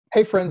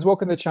Hey friends,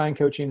 welcome to Chine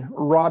Coaching.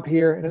 Rob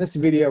here, and in this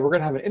video, we're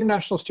going to have an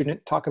international student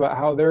talk about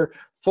how their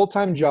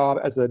full-time job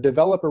as a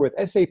developer with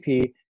SAP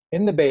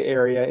in the Bay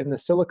Area, in the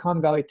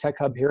Silicon Valley Tech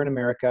Hub here in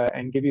America,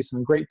 and give you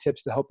some great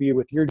tips to help you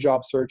with your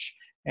job search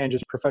and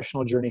just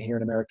professional journey here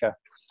in America.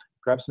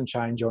 Grab some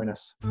chai and join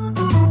us.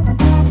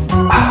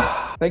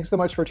 Thanks so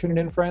much for tuning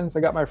in, friends.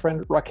 I got my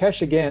friend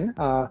Rakesh again.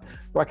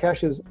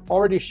 Rakesh has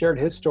already shared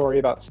his story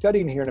about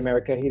studying here in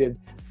America. He did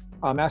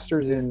a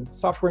master's in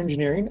software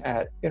engineering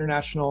at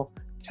International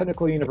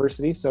Technical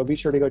University, so be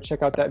sure to go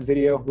check out that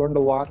video. Learned a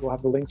lot. We'll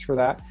have the links for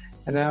that.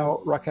 And now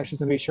Rakesh is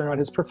going to be sharing about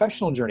his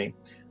professional journey,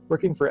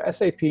 working for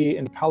SAP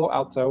in Palo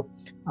Alto,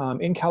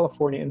 in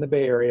California, in the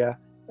Bay Area,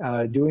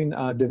 doing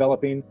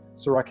developing.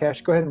 So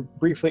Rakesh, go ahead and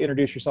briefly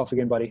introduce yourself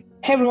again, buddy.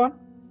 Hey everyone,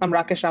 I'm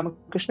Rakesh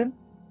Ramakrishnan.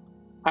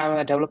 I'm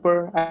a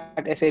developer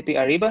at SAP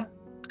Ariba.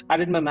 I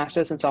did my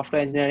master's in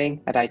software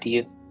engineering at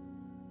ITU.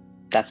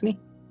 That's me.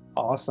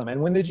 Awesome. And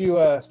when did you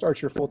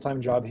start your full-time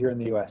job here in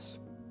the US?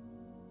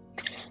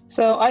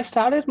 So I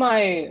started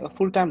my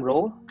full-time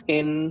role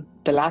in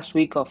the last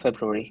week of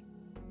February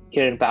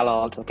here in Palo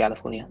Alto,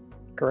 California.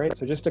 Great.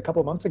 So just a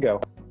couple months ago.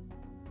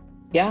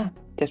 Yeah,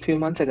 just a few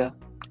months ago,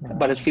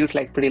 but it feels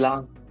like pretty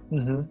long.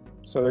 Mm-hmm.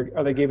 So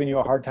are they giving you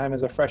a hard time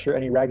as a fresher?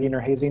 Any ragging or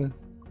hazing?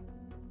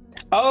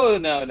 Oh,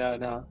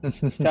 no.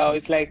 So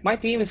it's like my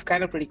team is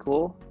kind of pretty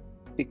cool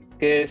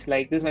because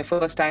like this is my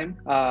first time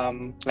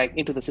like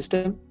into the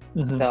system.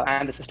 Mm-hmm. So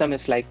and the system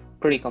is like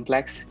pretty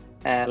complex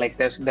and like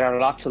there are a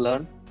lot to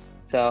learn.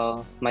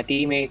 So my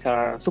teammates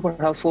are super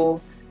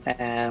helpful,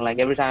 and like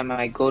every time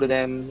I go to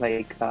them,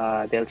 like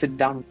they'll sit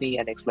down with me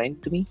and explain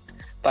to me.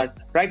 But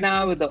right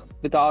now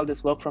with all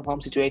this work from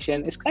home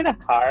situation, it's kind of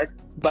hard,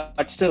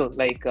 but still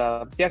like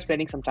they're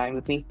spending some time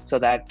with me so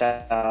that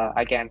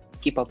I can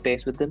keep up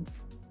pace with them.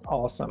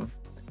 Awesome.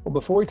 Well,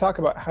 before we talk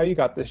about how you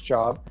got this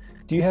job,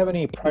 do you have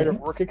any prior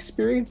work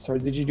experience, or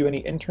did you do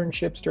any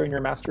internships during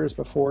your master's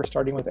before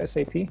starting with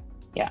SAP?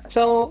 Yeah,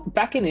 so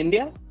back in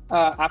India,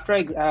 after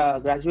I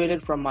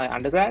graduated from my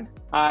undergrad,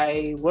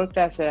 I worked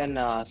as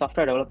a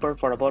software developer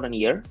for about a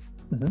year.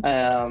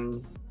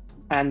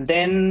 And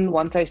then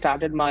once I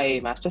started my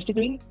master's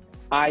degree,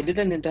 I did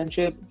an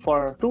internship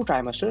for 2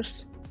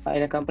 trimesters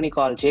in a company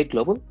called J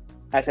Global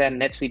as a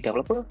NetSuite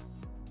developer.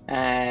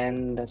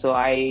 And so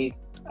I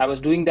was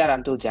doing that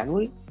until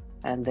January.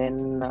 And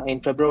then in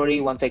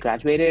February, once I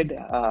graduated,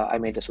 I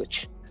made the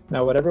switch.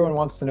 Now, what everyone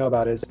wants to know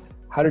about is,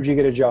 how did you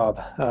get a job?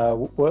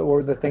 What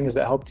were the things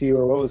that helped you,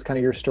 or what was kind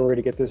of your story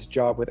to get this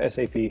job with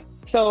SAP?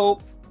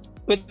 So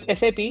with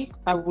SAP,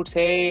 I would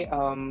say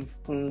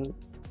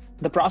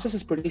the process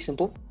is pretty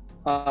simple.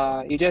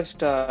 You just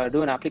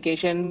do an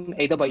application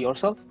either by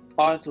yourself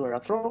or through a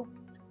referral,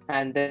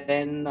 and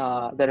then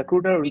the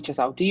recruiter reaches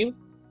out to you,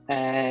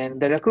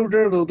 and the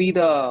recruiter will be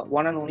the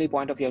one and only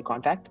point of your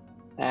contact.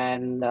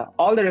 And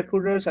all the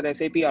recruiters at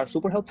SAP are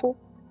super helpful,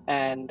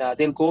 and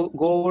they'll go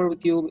over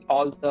with you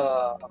all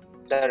the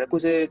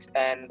requisites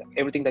and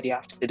everything that you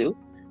have to do.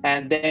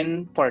 And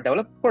then for a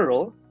developer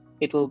role,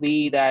 it will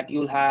be that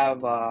you'll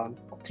have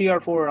 3 or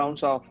 4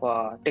 rounds of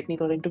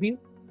technical interview,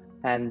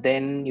 and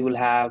then you will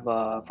have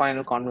a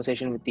final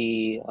conversation with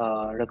the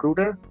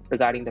recruiter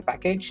regarding the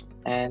package,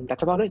 and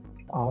that's about it.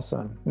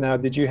 Awesome. Now,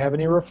 did you have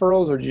any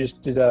referrals, or you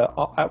just did an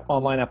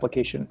online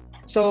application?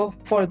 So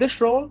for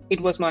this role,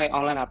 it was my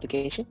online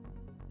application,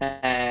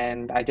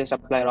 and I just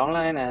applied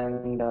online,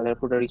 and the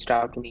recruiter reached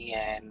out to me,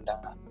 and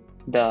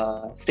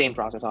the same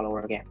process all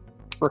over again.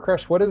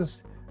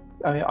 Rakesh,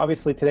 I mean,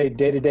 obviously today,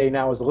 day-to-day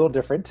now is a little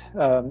different,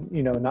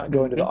 not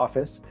going to the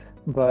office,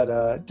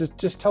 but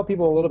just tell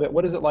people a little bit,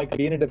 what is it like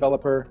being a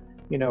developer,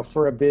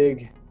 for a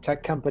big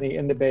tech company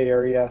in the Bay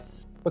Area?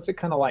 What's it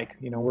kind of like,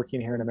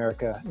 working here in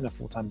America in a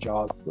full-time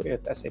job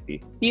with SAP?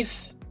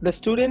 If the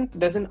student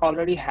doesn't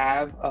already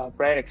have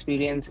prior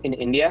experience in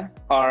India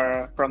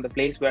or from the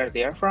place where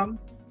they're from,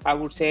 I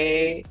would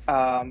say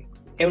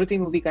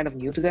everything will be kind of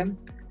new to them.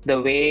 The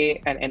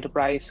way an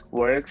enterprise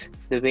works,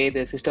 the way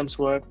the systems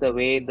work, the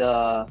way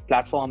the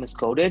platform is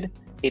coded,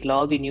 it'll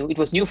all be new. It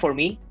was new for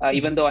me,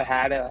 even though I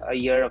had a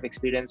year of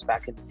experience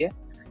back in India.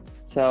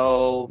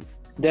 So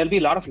there'll be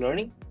a lot of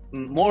learning,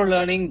 more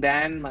learning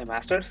than my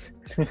master's.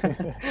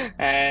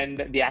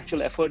 And the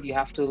actual effort you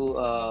have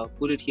to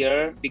put it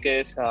here,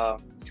 because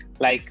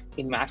like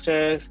in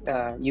master's,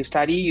 you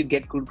study, you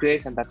get good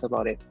grades, and that's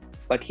about it.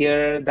 But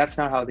here, that's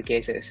not how the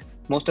case is.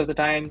 Most of the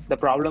time, the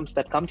problems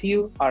that come to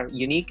you are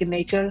unique in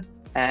nature,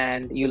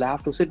 and you'll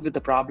have to sit with the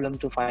problem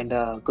to find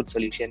a good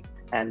solution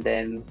and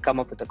then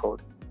come up with the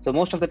code. So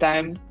most of the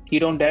time,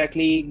 you don't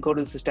directly go to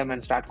the system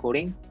and start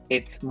coding.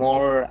 It's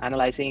more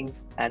analyzing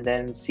and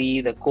then see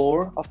the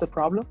core of the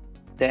problem.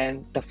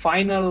 Then the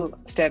final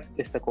step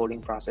is the coding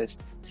process.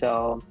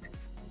 So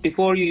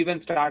before you even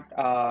start,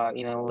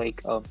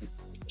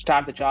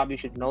 start the job, you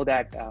should know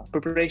that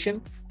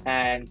preparation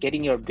and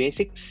getting your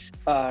basics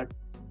to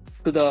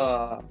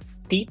the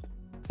teeth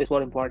is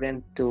what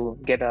important to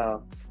get a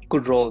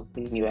good role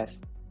in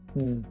US.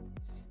 And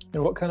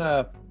what kind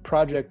of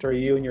project are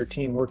you and your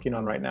team working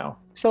on right now?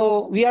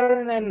 So we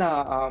are in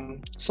a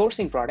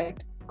sourcing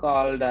product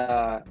called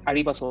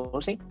Ariba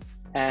sourcing,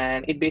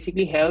 and it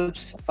basically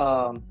helps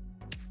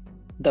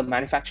the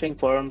manufacturing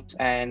firms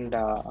and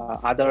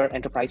other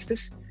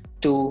enterprises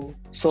to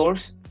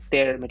source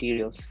their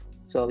materials.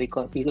 So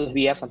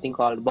we have something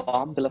called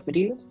BOM, bill of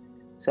materials.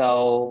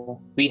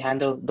 So we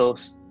handle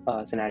those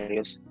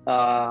scenarios.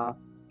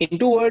 In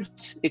 2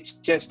 words, it's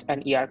just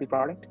an ERP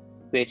product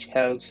which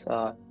helps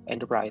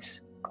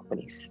enterprise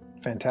companies.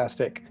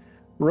 Fantastic.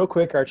 Real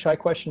quick, our chai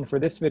question for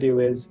this video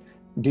is,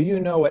 do you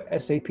know what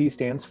SAP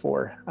stands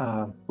for?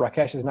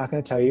 Rakesh is not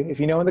going to tell you. If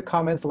you know in the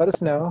comments, let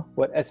us know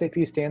what SAP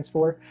stands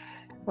for.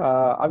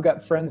 I've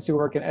got friends who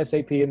work in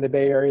SAP in the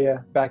Bay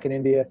Area, back in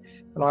India,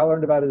 and all I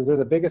learned about is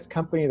they're the biggest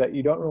company that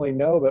you don't really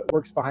know, but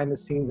works behind the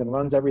scenes and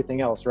runs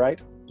everything else,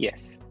 right?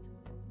 Yes.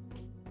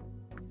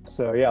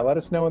 So yeah, let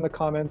us know in the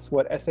comments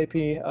what SAP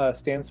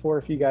stands for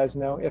if you guys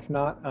know. If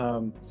not,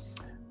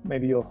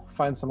 maybe you'll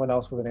find someone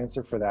else with an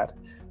answer for that.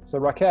 So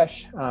Rakesh,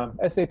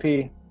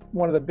 SAP,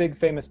 one of the big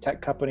famous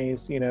tech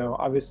companies,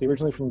 obviously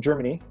originally from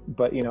Germany,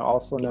 but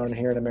also known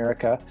here in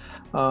America.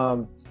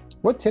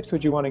 What tips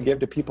would you want to give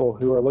to people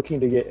who are looking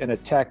to get in a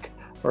tech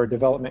or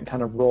development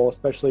kind of role,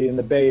 especially in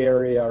the Bay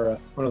Area or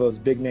one of those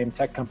big name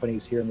tech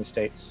companies here in the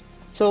States?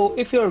 So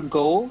if your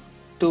goal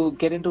to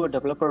get into a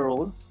developer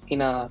role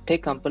in a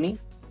tech company,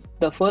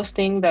 the first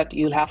thing that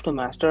you'll have to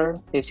master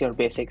is your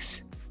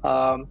basics.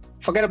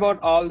 Forget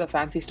about all the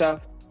fancy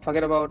stuff.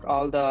 Forget about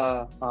all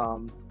the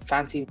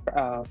fancy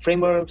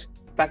frameworks,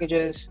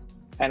 packages,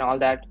 and all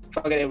that.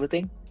 Forget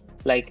everything.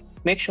 Like,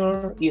 make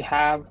sure you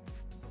have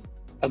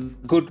a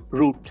good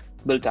route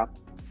built up,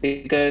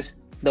 because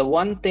the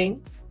one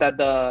thing that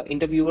the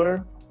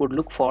interviewer would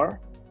look for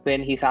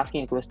when he's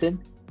asking a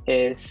question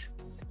is,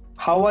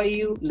 how are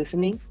you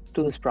listening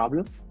to his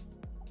problem,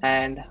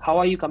 and how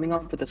are you coming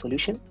up with a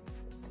solution,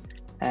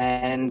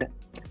 and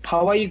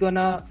how are you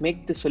gonna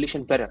make the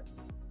solution better,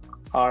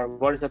 or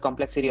what is the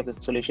complexity of the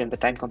solution, the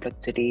time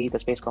complexity, the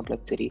space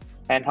complexity,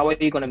 and how are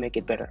you gonna make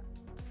it better.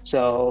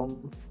 So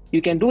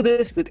you can do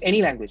this with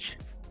any language.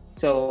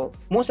 So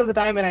most of the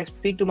time when I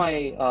speak to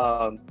my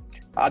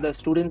other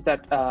students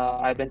that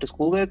I went to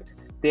school with,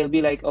 they'll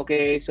be like,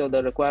 okay, so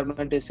the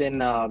requirement is in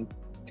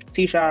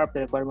C#, the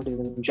requirement is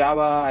in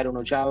Java, I don't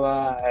know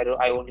Java,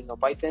 I only know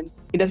Python.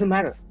 It doesn't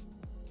matter,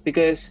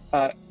 because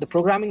the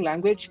programming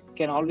language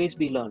can always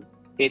be learned.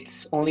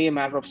 It's only a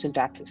matter of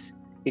syntaxes.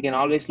 You can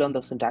always learn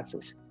those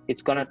syntaxes.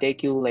 It's gonna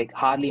take you like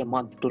hardly a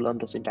month to learn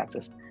those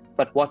syntaxes.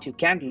 But what you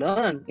can't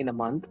learn in a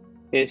month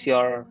is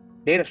your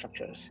data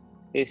structures,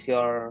 is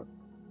your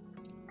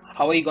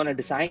how are you going to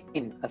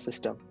design a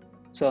system.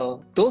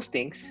 So those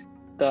things,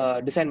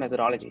 the design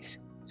methodologies,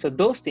 so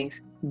those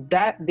things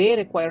that they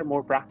require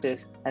more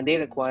practice and they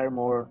require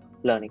more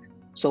learning.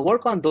 So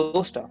work on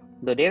those stuff,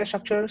 the data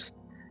structures,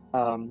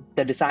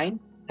 the design,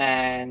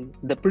 and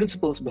the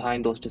principles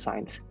behind those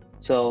designs.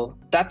 So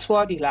that's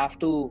what you'll have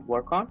to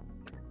work on.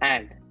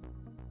 And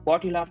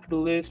what you'll have to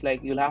do is,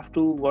 like, you'll have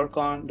to work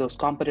on those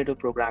competitive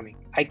programming.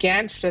 I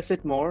can't stress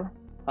it more.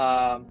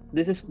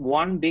 This is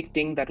one big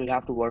thing that we'll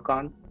have to work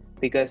on,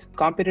 because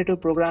competitive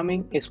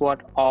programming is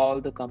what all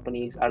the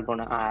companies are going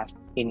to ask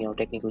in your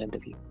technical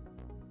interview.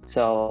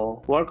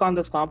 So work on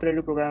this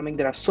competitive programming.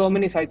 There are so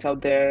many sites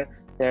out there.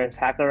 There's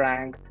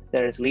HackerRank,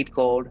 there's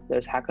LeetCode,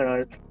 there's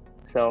HackerEarth.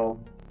 So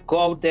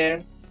go out there,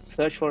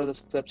 search for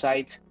those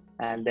websites,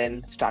 and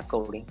then start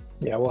coding.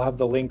 Yeah, we'll have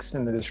the links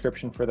in the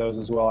description for those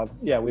as well.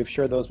 Yeah, we've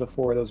shared those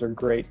before. Those are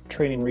great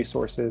training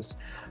resources.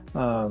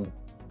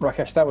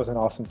 Rakesh, that was an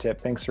awesome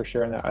tip. Thanks for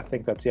sharing that. I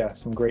think that's,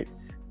 some great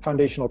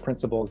foundational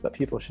principles that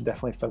people should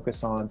definitely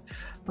focus on.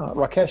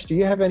 Rakesh, do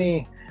you have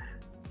any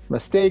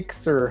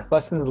mistakes or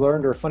lessons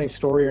learned or a funny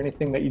story or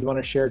anything that you'd want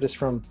to share just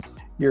from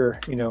your,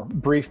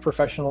 brief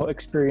professional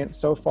experience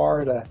so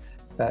far that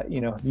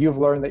you've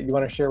learned that you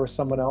want to share with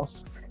someone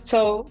else?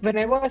 So when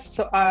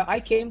I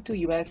came to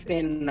US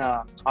in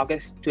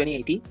August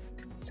 2018.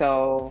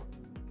 So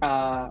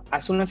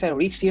as soon as I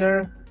reached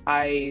here,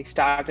 I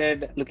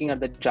started looking at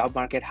the job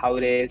market, how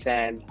it is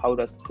and how it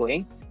was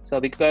going. So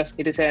because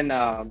it is an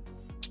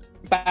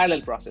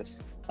parallel process.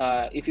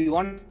 If you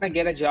want to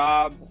get a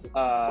job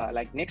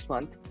like next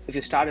month, if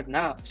you start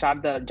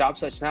the job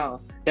search now,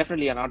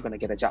 definitely you're not going to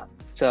get a job.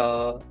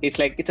 So it's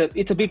like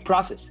it's a big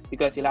process,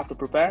 because you'll have to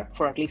prepare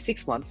for at least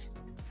 6 months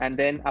and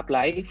then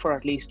apply for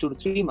at least 2 to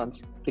 3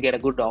 months to get a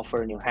good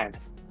offer in your hand.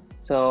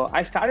 So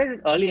I started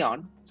it early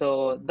on.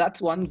 So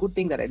that's one good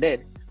thing that I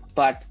did.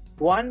 But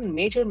one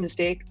major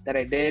mistake that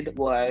I did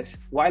was,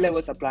 while I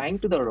was applying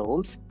to the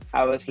roles,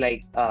 I was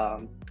like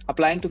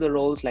applying to the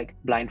roles like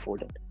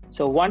blindfolded.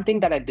 So one thing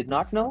that I did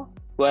not know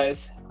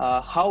was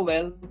how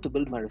well to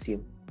build my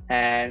resume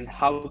and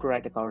how to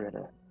write a cover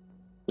letter.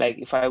 Like,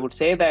 if I would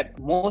say that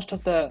most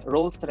of the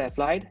roles that I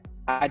applied,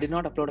 I did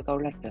not upload a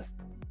cover letter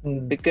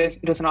because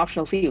it was an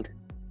optional field.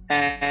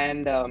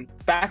 And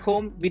back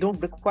home, we don't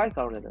require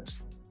cover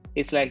letters.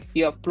 It's like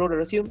you upload a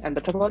resume and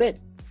that's about it.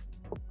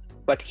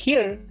 But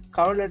here,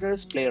 cover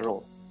letters play a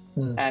role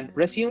and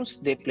resumes,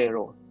 they play a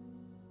role.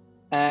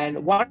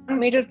 And one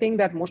major thing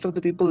that most of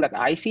the people that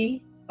I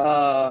see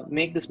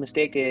make this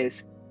mistake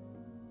is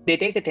they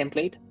take a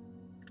template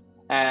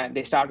and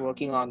they start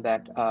working on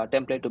that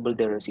template to build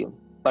their resume.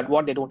 But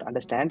what they don't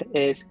understand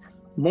is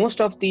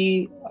most of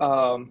the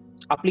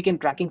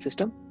applicant tracking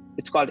system,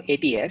 it's called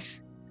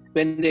ATS,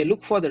 when they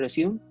look for the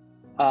resume,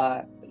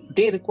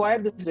 they require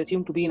this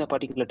resume to be in a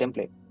particular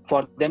template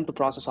for them to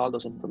process all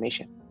those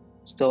information.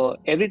 So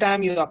every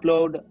time you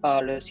upload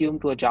a resume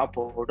to a job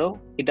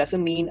portal, it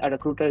doesn't mean a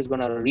recruiter is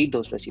going to read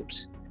those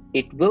resumes.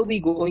 It will be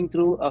going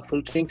through a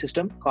filtering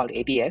system called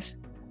ATS,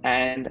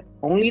 and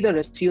only the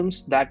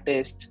resumes that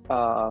is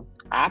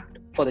apt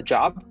for the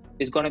job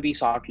is going to be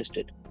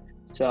shortlisted.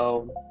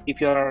 So if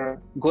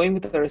you're going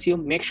with a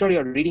resume, make sure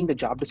you're reading the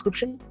job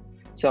description.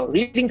 So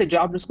reading the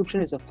job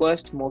description is the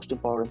first most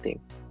important thing,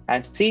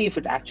 and see if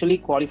it actually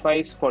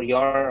qualifies for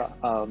your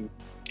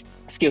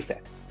skill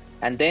set.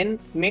 And then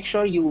make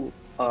sure you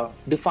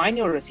define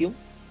your resume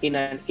in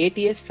an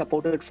ATS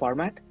supported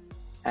format,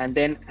 and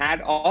then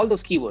add all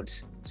those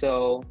keywords.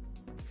 So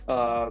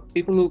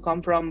people who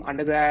come from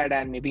undergrad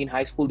and maybe in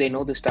high school, they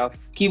know this stuff.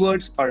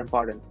 Keywords are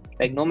important.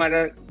 Like no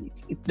matter,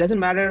 it doesn't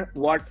matter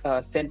what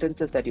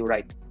sentences that you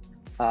write.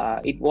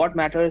 What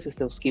matters is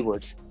those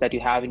keywords that you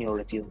have in your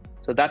resume.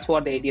 So that's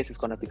what the ATS is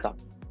going to pick up.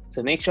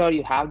 So make sure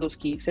you have those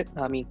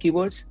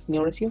keywords in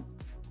your resume,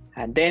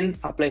 and then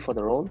apply for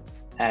the role.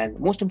 And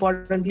most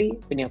importantly,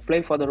 when you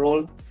apply for the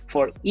role,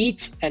 for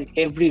each and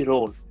every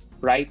role,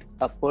 write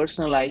a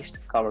personalized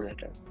cover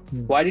letter.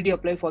 Why did you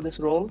apply for this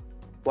role?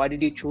 Why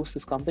did you choose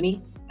this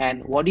company?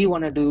 And what do you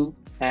want to do?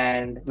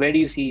 And where do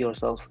you see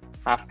yourself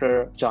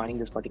after joining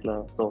this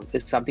particular role?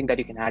 It's something that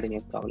you can add in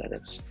your cover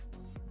letters.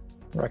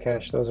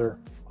 Rakesh, those are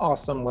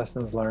awesome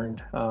lessons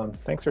learned.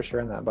 Thanks for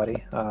sharing that,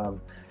 buddy. I'm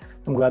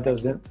glad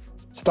those didn't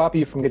stop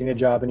you from getting a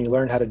job, and you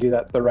learned how to do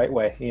that the right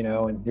way,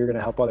 and you're going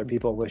to help other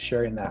people with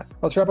sharing that.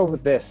 Let's wrap up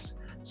with this.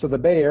 So the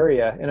Bay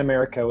Area in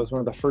America was one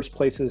of the first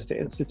places to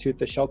institute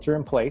the shelter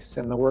in place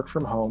and the work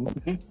from home.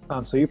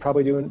 So you've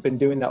probably been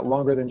doing that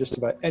longer than just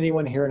about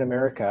anyone here in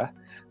America.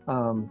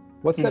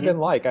 What's that been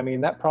like? I mean,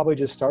 that probably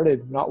just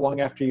started not long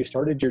after you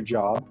started your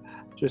job.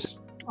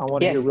 I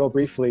want to hear real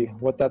briefly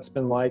what that's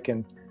been like,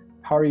 and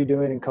how are you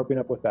doing and coping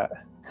up with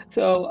that?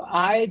 So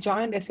I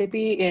joined SAP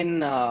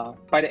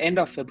by the end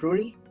of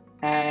February,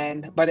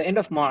 and by the end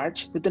of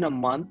March, within a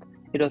month,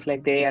 it was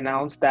like they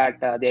announced that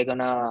they're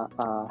gonna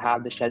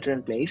have the shelter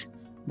in place.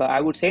 But I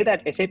would say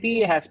that SAP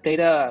has played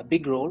a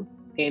big role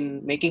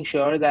in making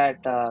sure that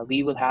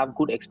we will have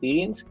good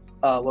experience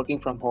working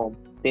from home.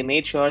 They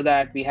made sure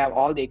that we have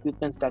all the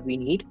equipments that we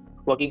need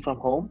working from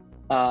home.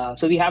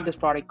 So we have this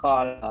product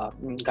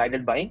called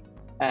Guided By,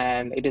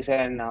 and it is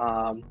an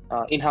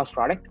in-house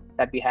product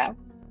that we have.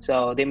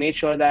 So they made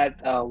sure that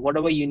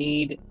whatever you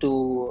need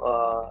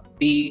to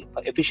be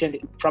efficient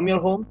from your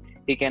home,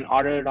 you can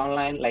order it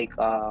online, like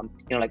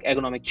like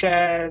ergonomic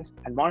chairs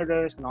and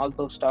monitors and all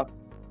those stuff.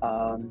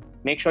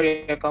 Make sure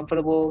you're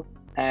comfortable,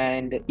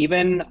 and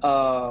even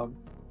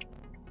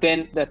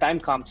when the time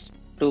comes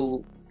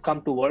to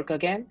come to work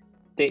again,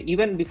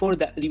 even before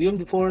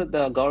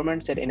the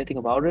government said anything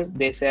about it,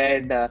 they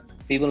said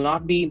we will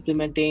not be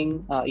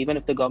implementing even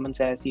if the government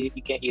says you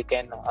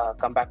can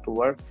come back to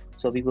work.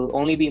 So we will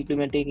only be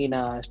implementing in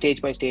a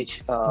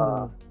stage-by-stage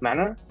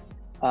manner.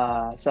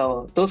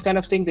 So those kind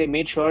of things, they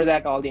made sure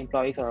that all the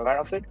employees are aware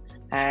of it.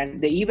 And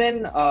they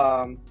even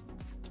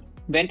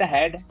went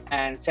ahead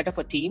and set up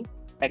a team,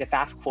 like a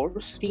task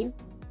force team,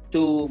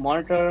 to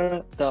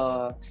monitor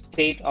the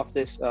state of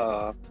this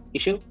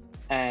issue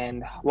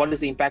and what is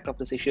the impact of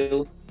this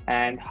issue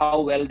and how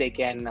well they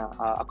can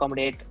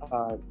accommodate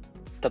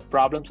the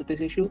problems with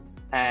this issue,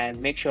 and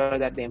make sure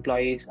that the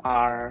employees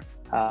are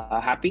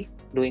happy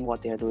doing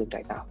what they are doing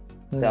right now.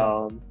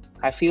 So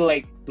I feel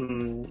like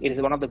it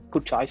is one of the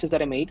good choices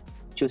that I made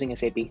choosing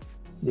SAP.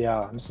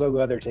 Yeah, I'm so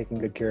glad they're taking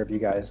good care of you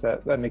guys.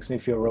 That makes me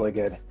feel really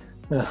good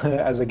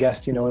as a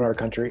guest, in our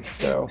country.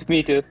 So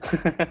me too.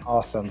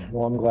 Awesome.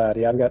 Well, I'm glad.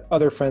 Yeah, I've got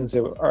other friends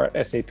who are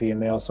at SAP,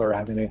 and they also are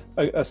having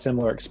a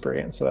similar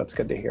experience. So that's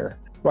good to hear.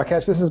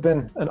 Rakesh, this has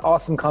been an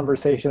awesome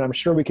conversation. I'm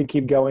sure we could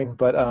keep going,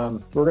 but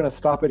we're going to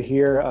stop it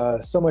here.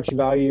 So much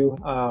value.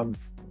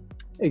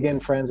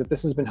 Again, friends, if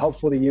this has been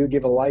helpful to you,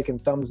 give a like and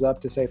thumbs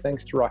up to say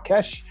thanks to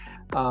Rakesh,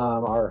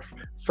 our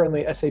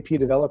friendly SAP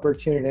developer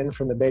tuning in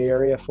from the Bay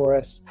Area for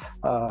us.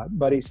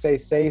 Buddy, stay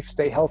safe,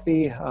 stay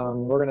healthy.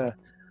 We're going to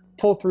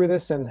pull through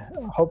this, and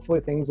hopefully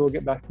things will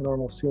get back to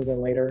normal sooner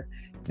than later.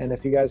 And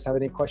if you guys have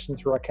any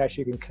questions for Rakesh,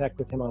 you can connect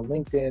with him on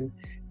LinkedIn.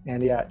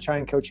 And yeah,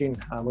 Chine Coaching,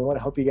 we want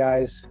to help you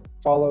guys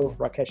follow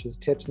Rakesh's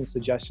tips and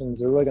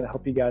suggestions. They're really going to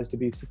help you guys to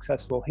be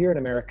successful here in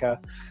America.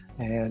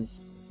 And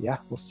yeah,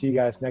 we'll see you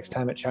guys next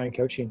time at Chine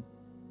Coaching.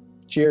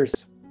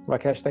 Cheers.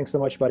 Rakesh, thanks so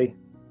much, buddy.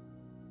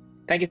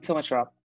 Thank you so much, Rob.